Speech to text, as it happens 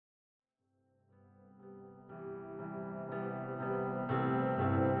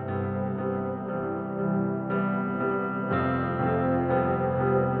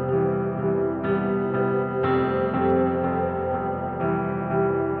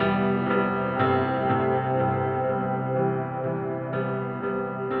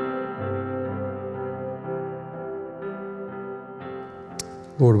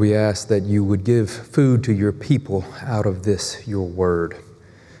Lord, we ask that you would give food to your people out of this, your word.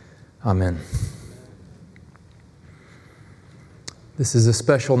 Amen. This is a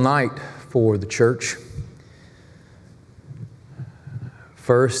special night for the church.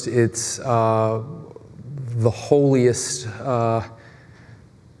 First, it's the holiest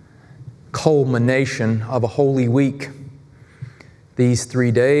culmination of a holy week. These 3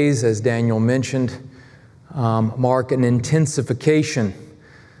 days, as Daniel mentioned, mark an intensification,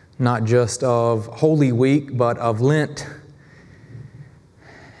 not just of Holy Week, but of Lent.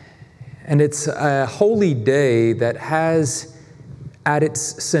 And it's a holy day that has at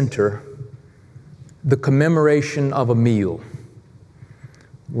its center the commemoration of a meal.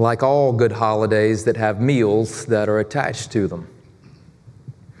 Like all good holidays that have meals that are attached to them.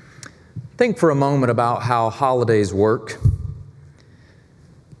 Think for a moment about how holidays work.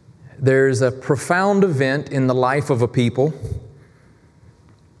 There's a profound event in the life of a people,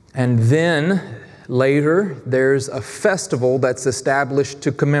 and then later there's a festival that's established to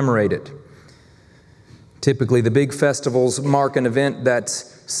commemorate it. Typically, the big festivals mark an event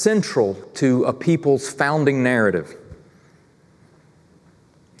that's central to a people's founding narrative.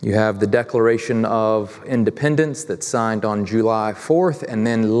 You have the Declaration of Independence that's signed on July 4th, and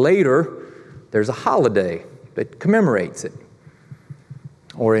then later there's a holiday that commemorates it.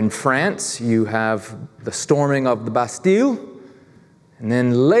 Or in France, you have the storming of the Bastille, and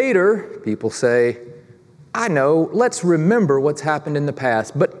then later people say, I know, let's remember what's happened in the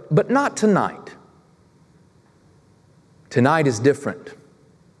past, but not tonight. Tonight is different.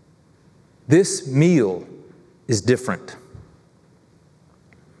 This meal is different.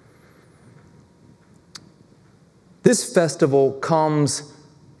 This festival comes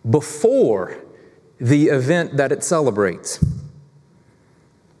before the event that it celebrates.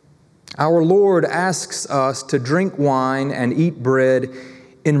 Our Lord asks us to drink wine and eat bread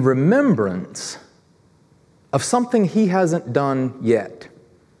in remembrance of something He hasn't done yet,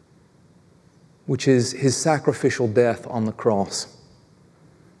 which is His sacrificial death on the cross.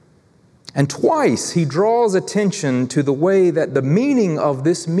 And twice He draws attention to the way that the meaning of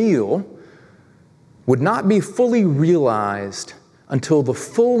this meal would not be fully realized until the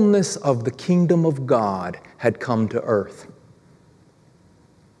fullness of the kingdom of God had come to earth.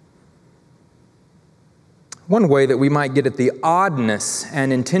 One way that we might get at the oddness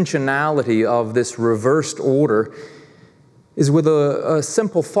and intentionality of this reversed order is with a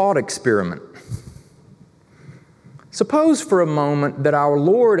simple thought experiment. Suppose for a moment that our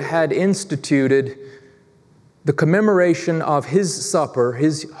Lord had instituted the commemoration of His supper,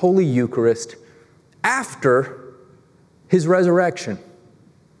 His Holy Eucharist, after His resurrection.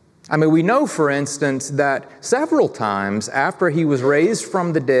 I mean, we know, for instance, that several times after He was raised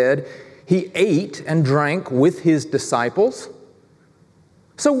from the dead, He ate and drank with His disciples.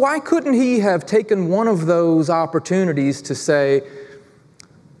 So why couldn't He have taken one of those opportunities to say,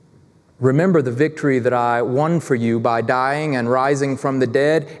 remember the victory that I won for you by dying and rising from the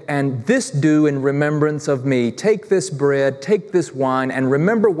dead, and this do in remembrance of me. Take this bread, take this wine, and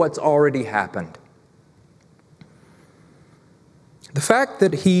remember what's already happened. The fact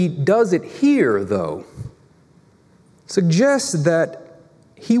that He does it here, though, suggests that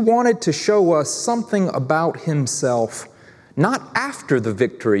He wanted to show us something about Himself, not after the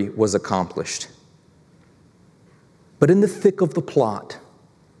victory was accomplished, but in the thick of the plot,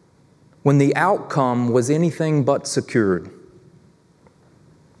 when the outcome was anything but secured.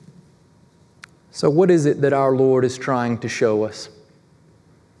 So what is it that our Lord is trying to show us?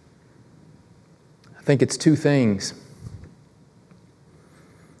 I think it's two things.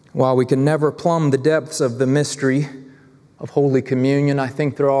 While we can never plumb the depths of the mystery of Holy Communion, I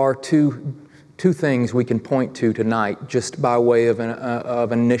think there are two things we can point to tonight, just by way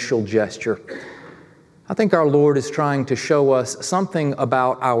of initial gesture. I think our Lord is trying to show us something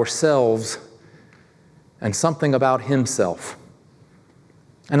about ourselves and something about Himself.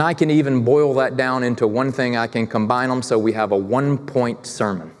 And I can even boil that down into one thing. I can combine them so we have a one-point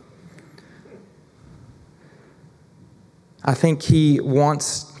sermon. I think He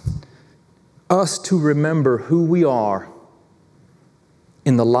wants us to remember who we are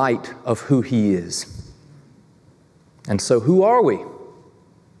in the light of who He is. And so who are we?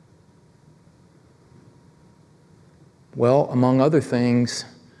 Well, among other things,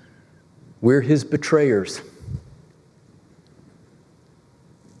 we're His betrayers.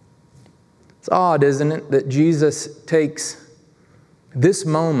 It's odd, isn't it, that Jesus takes this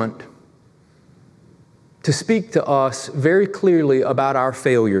moment to speak to us very clearly about our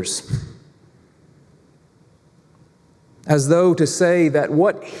failures. As though to say that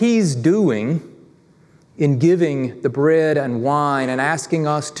what He's doing in giving the bread and wine and asking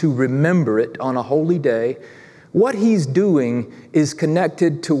us to remember it on a holy day, what He's doing is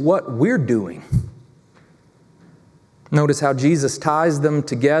connected to what we're doing. Notice how Jesus ties them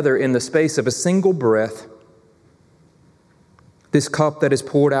together in the space of a single breath. This cup that is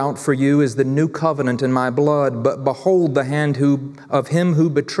poured out for you is the new covenant in my blood, but behold, the hand of him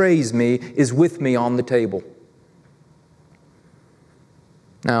who betrays me is with me on the table.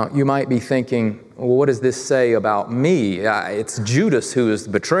 Now, you might be thinking, well, what does this say about me? It's Judas who is the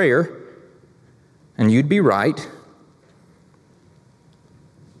betrayer, and you'd be right.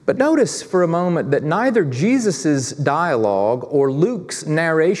 But notice for a moment that neither Jesus' dialogue or Luke's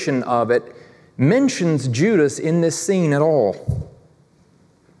narration of it mentions Judas in this scene at all.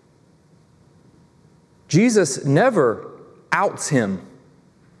 Jesus never outs him,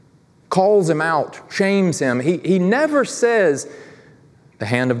 calls him out, shames him. He never says, the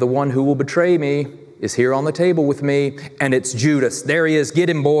hand of the one who will betray me is here on the table with me, and it's Judas. There he is. Get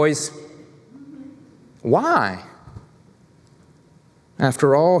him, boys. Why?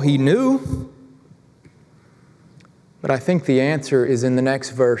 After all, he knew. But I think the answer is in the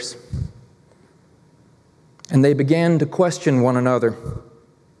next verse. And they began to question one another,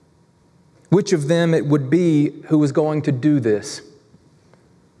 which of them it would be who was going to do this.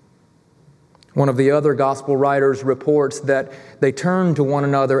 One of the other gospel writers reports that they turned to one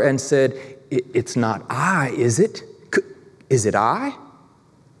another and said, "It's not I, is it? Is it I?"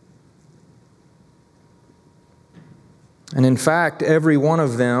 And in fact, every one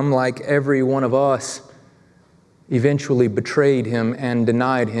of them, like every one of us, eventually betrayed him and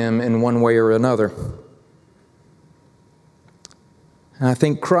denied him in one way or another. And I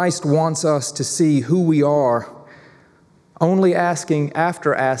think Christ wants us to see who we are only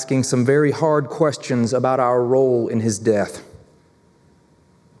after asking some very hard questions about our role in His death.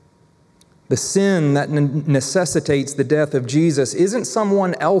 The sin that necessitates the death of Jesus isn't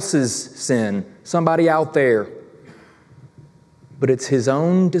someone else's sin, somebody out there, but it's His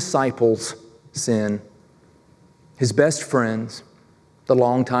own disciples' sin, His best friends, the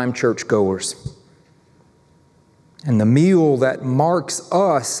longtime churchgoers. And the meal that marks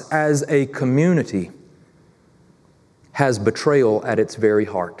us as a community has betrayal at its very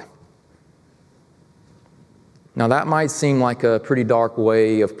heart. Now that might seem like a pretty dark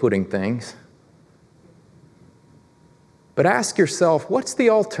way of putting things, but ask yourself, what's the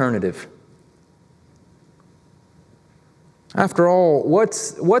alternative? After all,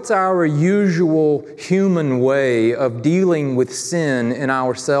 what's our usual human way of dealing with sin in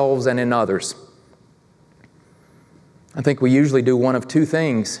ourselves and in others? I think we usually do one of two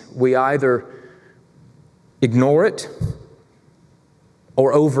things. We either ignore it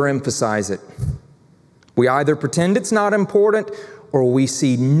or overemphasize it. We either pretend it's not important or we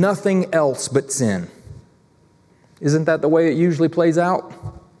see nothing else but sin. Isn't that the way it usually plays out?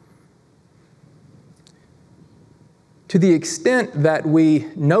 To the extent that we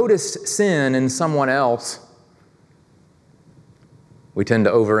notice sin in someone else, we tend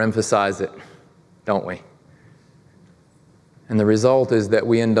to overemphasize it, don't we? And the result is that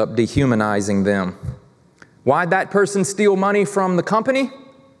we end up dehumanizing them. Why'd that person steal money from the company?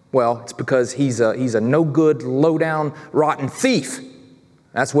 Well, it's because he's a no-good, low-down, rotten thief.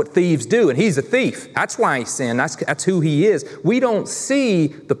 That's what thieves do, and he's a thief. That's why he sinned. That's who he is. We don't see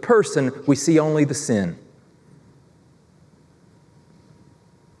the person, we see only the sin.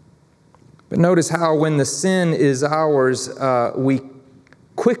 But notice how when the sin is ours, we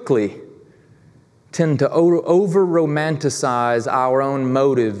quickly tend to over-romanticize our own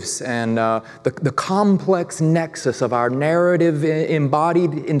motives and the complex nexus of our narrative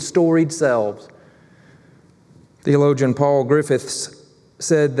embodied in storied selves. Theologian Paul Griffiths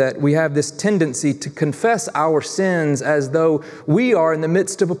said that we have this tendency to confess our sins as though we are in the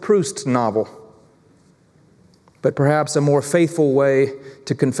midst of a Proust novel. But perhaps a more faithful way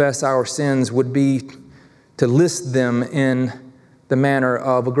to confess our sins would be to list them in the manner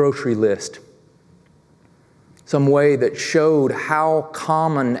of a grocery list. Some way that showed how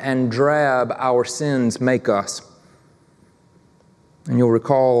common and drab our sins make us. And you'll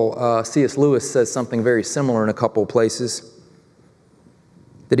recall C.S. Lewis says something very similar in a couple places.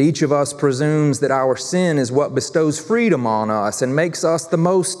 That each of us presumes that our sin is what bestows freedom on us and makes us the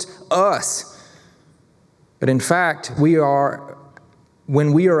most us. But in fact,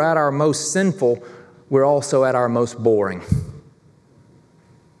 when we are at our most sinful, we're also at our most boring.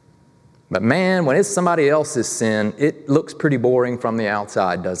 But man, when it's somebody else's sin, it looks pretty boring from the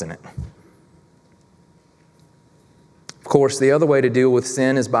outside, doesn't it? Of course, the other way to deal with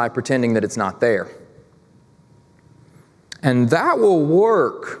sin is by pretending that it's not there. And that will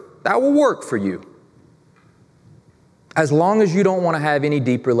work. That will work for you. as long as you don't want to have any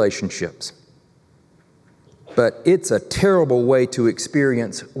deep relationships. But it's a terrible way to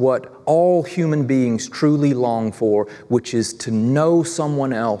experience what all human beings truly long for, which is to know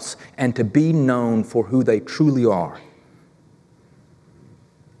someone else and to be known for who they truly are.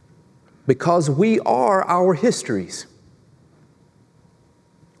 Because we are our histories.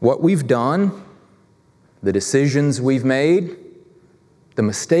 What we've done, the decisions we've made, the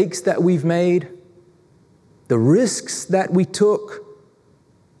mistakes that we've made, the risks that we took,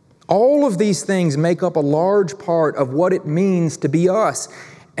 all of these things make up a large part of what it means to be us.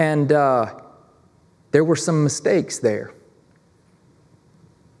 And there were some mistakes there.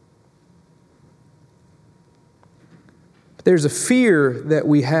 But there's a fear that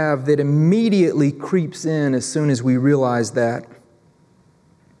we have that immediately creeps in as soon as we realize that.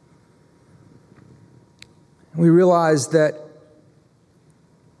 We realize that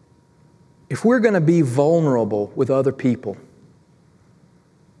if we're going to be vulnerable with other people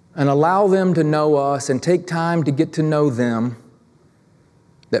and allow them to know us and take time to get to know them,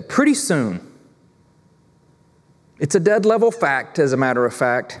 that pretty soon, it's a dead level fact, as a matter of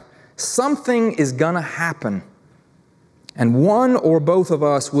fact, something is going to happen. And one or both of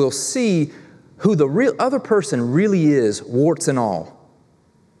us will see who the other person really is, warts and all.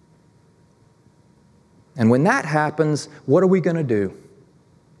 And when that happens, what are we going to do?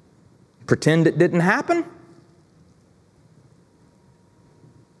 Pretend it didn't happen?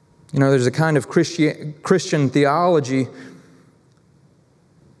 You know, there's a kind of Christian theology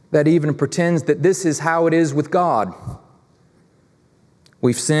that even pretends that this is how it is with God.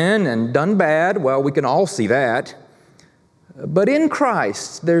 We've sinned and done bad. Well, we can all see that. But in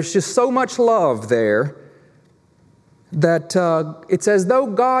Christ, there's just so much love there that it's as though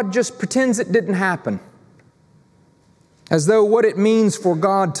God just pretends it didn't happen. As though what it means for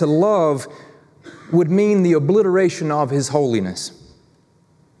God to love would mean the obliteration of His holiness.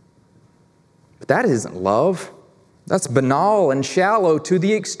 But that isn't love. That's banal and shallow to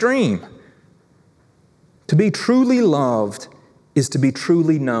the extreme. To be truly loved is to be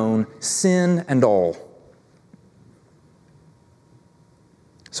truly known, sin and all.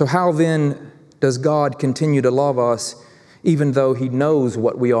 So how then does God continue to love us even though He knows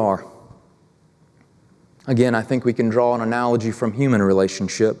what we are? Again, I think we can draw an analogy from human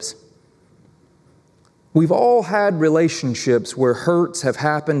relationships. We've all had relationships where hurts have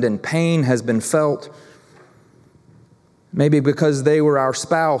happened and pain has been felt. Maybe because they were our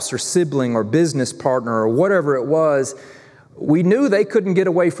spouse or sibling or business partner or whatever it was, we knew they couldn't get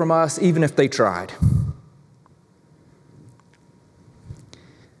away from us even if they tried.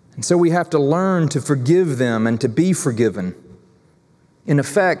 And so we have to learn to forgive them and to be forgiven. In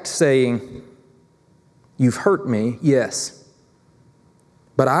effect, saying, "You've hurt me, yes,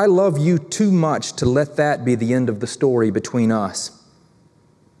 but I love you too much to let that be the end of the story between us."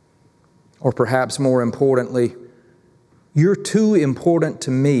 Or perhaps more importantly, "You're too important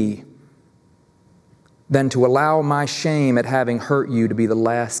to me than to allow my shame at having hurt you to be the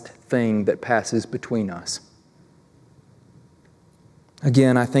last thing that passes between us."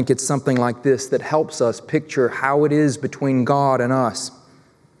 Again, I think it's something like this that helps us picture how it is between God and us.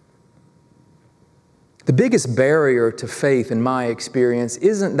 The biggest barrier to faith, in my experience,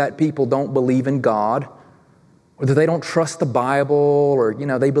 isn't that people don't believe in God, or that they don't trust the Bible, or,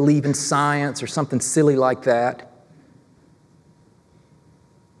 they believe in science or something silly like that.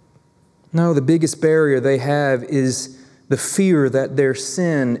 No, the biggest barrier they have is the fear that their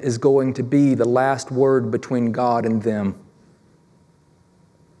sin is going to be the last word between God and them.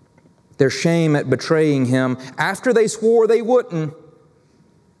 Their shame at betraying Him after they swore they wouldn't,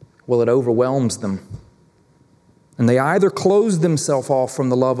 well, it overwhelms them. And they either close themselves off from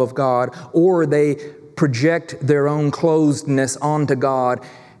the love of God, or they project their own closedness onto God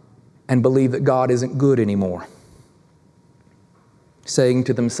and believe that God isn't good anymore. Saying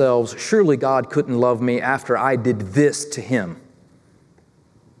to themselves, "Surely God couldn't love me after I did this to Him."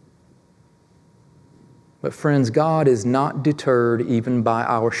 But friends, God is not deterred even by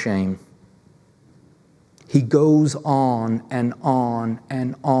our shame. He goes on and on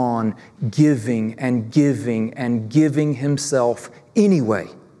and on, giving and giving and giving Himself anyway.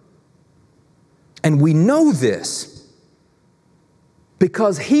 And we know this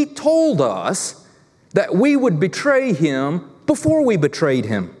because He told us that we would betray Him before we betrayed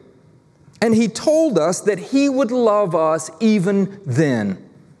Him. And He told us that He would love us even then.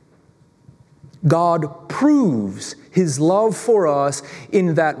 God proves His love for us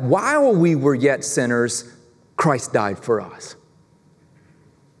in that while we were yet sinners, Christ died for us.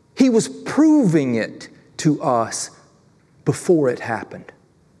 He was proving it to us before it happened.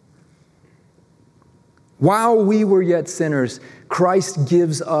 While we were yet sinners, Christ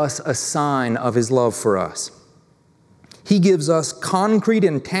gives us a sign of His love for us. He gives us concrete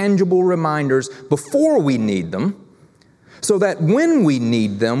and tangible reminders before we need them, so that when we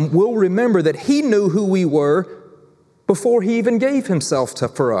need them, we'll remember that He knew who we were before He even gave Himself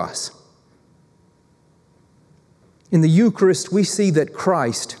for us. In the Eucharist, we see that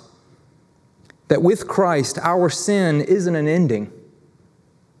with Christ, our sin isn't an ending,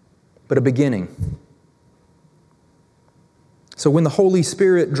 but a beginning. So when the Holy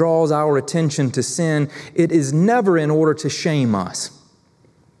Spirit draws our attention to sin, it is never in order to shame us.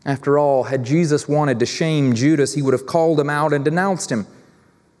 After all, had Jesus wanted to shame Judas, He would have called him out and denounced him.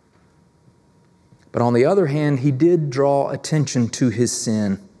 But on the other hand, He did draw attention to his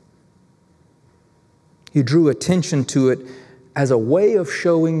sin. He drew attention to it as a way of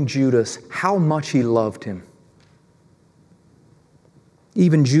showing Judas how much He loved him.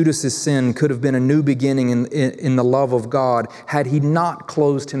 Even Judas's sin could have been a new beginning in the love of God had he not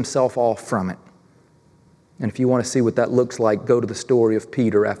closed himself off from it. And if you want to see what that looks like, go to the story of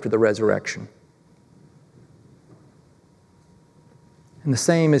Peter after the resurrection. And the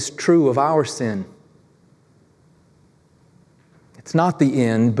same is true of our sin. It's not the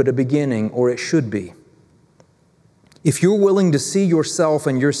end, but a beginning, or it should be. If you're willing to see yourself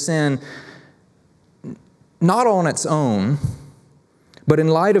and your sin not on its own, but in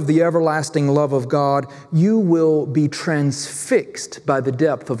light of the everlasting love of God, you will be transfixed by the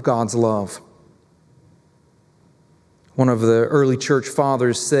depth of God's love. One of the early church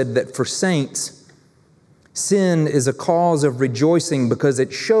fathers said that for saints, sin is a cause of rejoicing because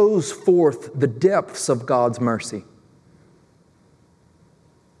it shows forth the depths of God's mercy.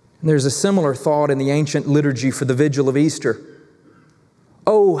 And there's a similar thought in the ancient liturgy for the Vigil of Easter.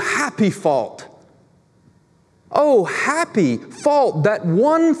 Oh, happy fault! Oh, happy fault that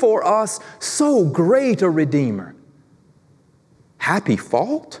won for us so great a Redeemer. Happy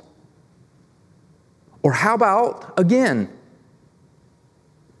fault? Or how about, again,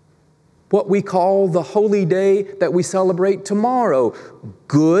 what we call the holy day that we celebrate tomorrow,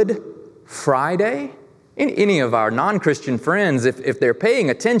 Good Friday? Any of our non-Christian friends, if they're paying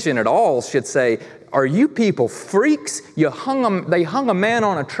attention at all, should say, are you people freaks? They hung a man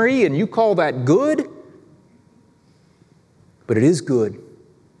on a tree and you call that good? But it is good,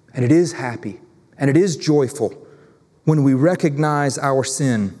 and it is happy, and it is joyful when we recognize our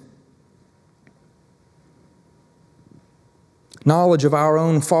sin. Knowledge of our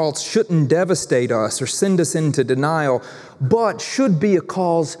own faults shouldn't devastate us or send us into denial, but should be a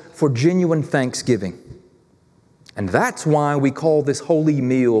cause for genuine thanksgiving. And that's why we call this holy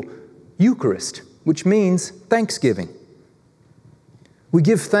meal Eucharist, which means thanksgiving. We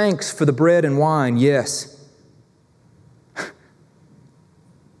give thanks for the bread and wine, yes.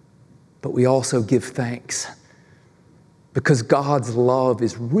 But we also give thanks because God's love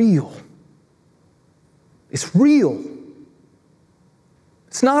is real. It's real.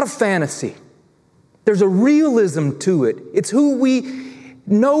 It's not a fantasy. There's a realism to it. It's who we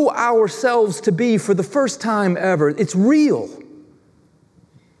know ourselves to be for the first time ever. It's real.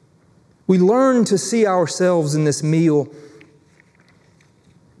 We learn to see ourselves in this meal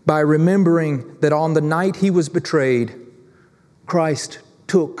by remembering that on the night He was betrayed, Christ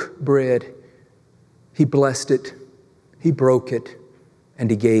took bread, He blessed it, He broke it, and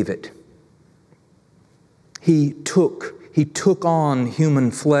He gave it. He took on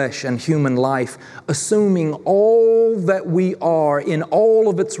human flesh and human life, assuming all that we are in all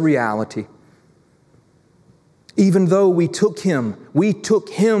of its reality. Even though we took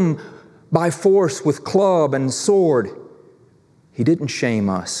Him by force with club and sword, He didn't shame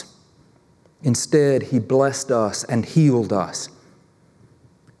us. Instead, He blessed us and healed us.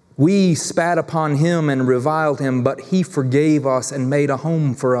 We spat upon Him and reviled Him, but He forgave us and made a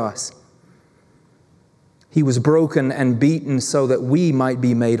home for us. He was broken and beaten so that we might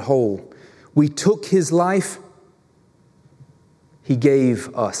be made whole. We took His life. He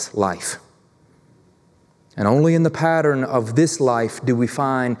gave us life. And only in the pattern of this life do we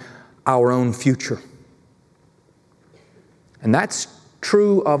find our own future. And that's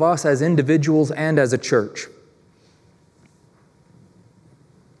true of us as individuals and as a church.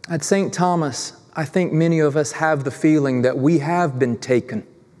 At St. Thomas, I think many of us have the feeling that we have been taken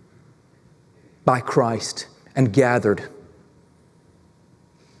by Christ and gathered.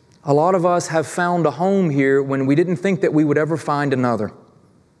 A lot of us have found a home here when we didn't think that we would ever find another.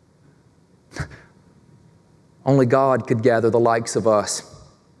 Only God could gather the likes of us.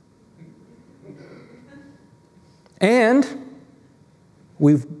 And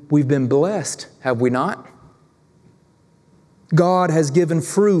we've been blessed, have we not? God has given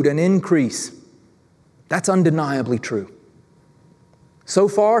fruit and increase. That's undeniably true. So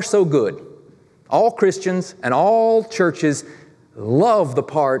far, so good. All Christians and all churches love the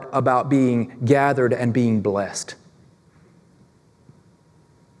part about being gathered and being blessed.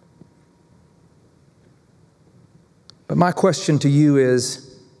 But my question to you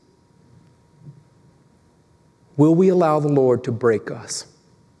is, will we allow the Lord to break us?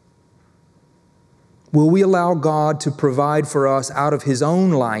 Will we allow God to provide for us out of His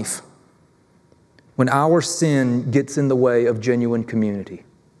own life when our sin gets in the way of genuine community?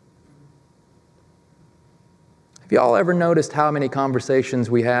 Have y'all ever noticed how many conversations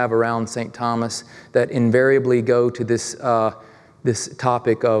we have around St. Thomas that invariably go to this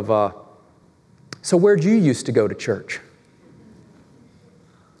topic of, so where'd you used to go to church?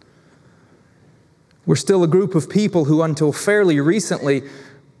 We're still a group of people who until fairly recently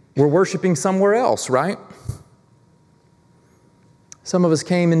were worshiping somewhere else, right? Some of us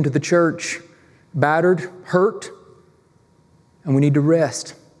came into the church battered, hurt, and we need to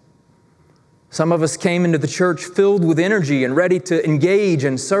rest. Some of us came into the church filled with energy and ready to engage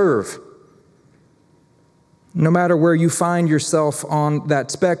and serve. No matter where you find yourself on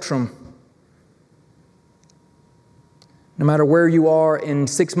that spectrum, no matter where you are in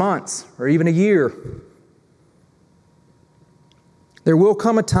 6 months or even a year, there will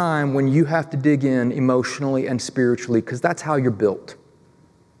come a time when you have to dig in emotionally and spiritually, because that's how you're built.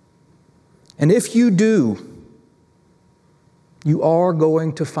 And if you do, you are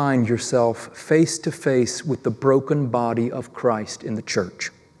going to find yourself face to face with the broken body of Christ in the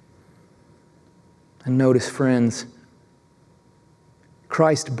church. And notice, friends,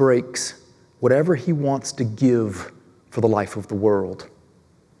 Christ breaks whatever He wants to give for the life of the world.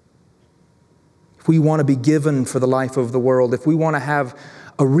 If we want to be given for the life of the world, if we want to have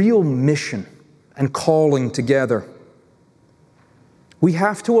a real mission and calling together, we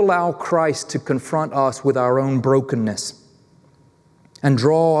have to allow Christ to confront us with our own brokenness and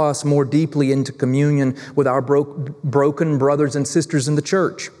draw us more deeply into communion with our broken brothers and sisters in the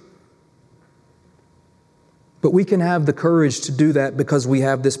church. But we can have the courage to do that because we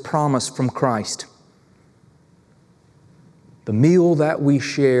have this promise from Christ. The meal that we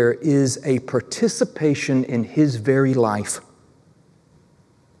share is a participation in His very life.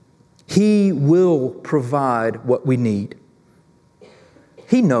 He will provide what we need.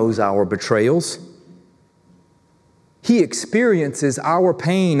 He knows our betrayals. He experiences our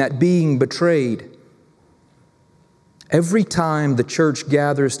pain at being betrayed. Every time the church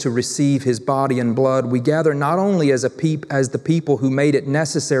gathers to receive His body and blood, we gather not only as the people who made it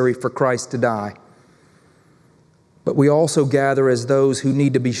necessary for Christ to die, but we also gather as those who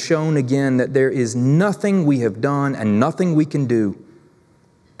need to be shown again that there is nothing we have done and nothing we can do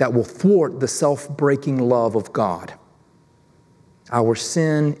that will thwart the self-breaking love of God. Our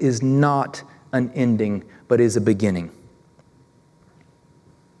sin is not an ending, but is a beginning.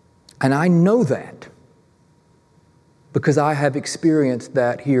 And I know that because I have experienced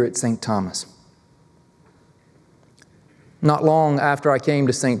that here at St. Thomas. Not long after I came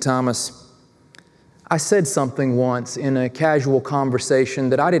to St. Thomas, I said something once in a casual conversation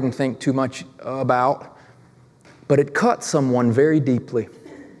that I didn't think too much about, but it cut someone very deeply.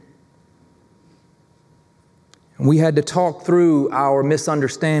 We had to talk through our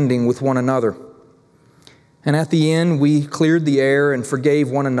misunderstanding with one another. And at the end, we cleared the air and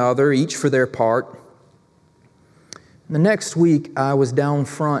forgave one another, each for their part. The next week, I was down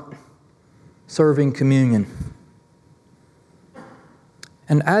front serving communion.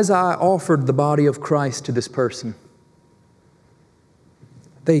 And as I offered the body of Christ to this person,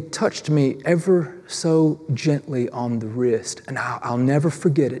 they touched me ever so gently on the wrist, and I'll never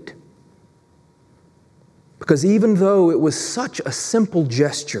forget it. Because even though it was such a simple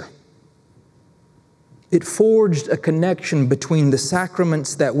gesture, it forged a connection between the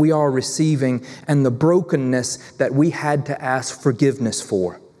sacraments that we are receiving and the brokenness that we had to ask forgiveness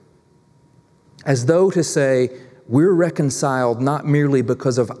for. As though to say, we're reconciled not merely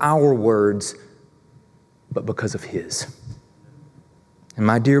because of our words, but because of His. And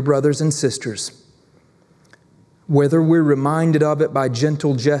my dear brothers and sisters, whether we're reminded of it by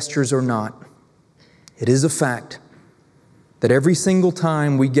gentle gestures or not, it is a fact that every single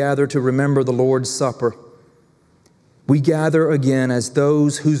time we gather to remember the Lord's Supper, we gather again as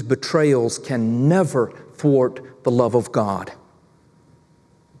those whose betrayals can never thwart the love of God.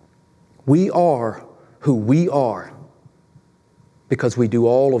 We are who we are because we do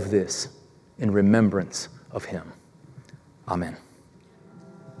all of this in remembrance of Him. Amen.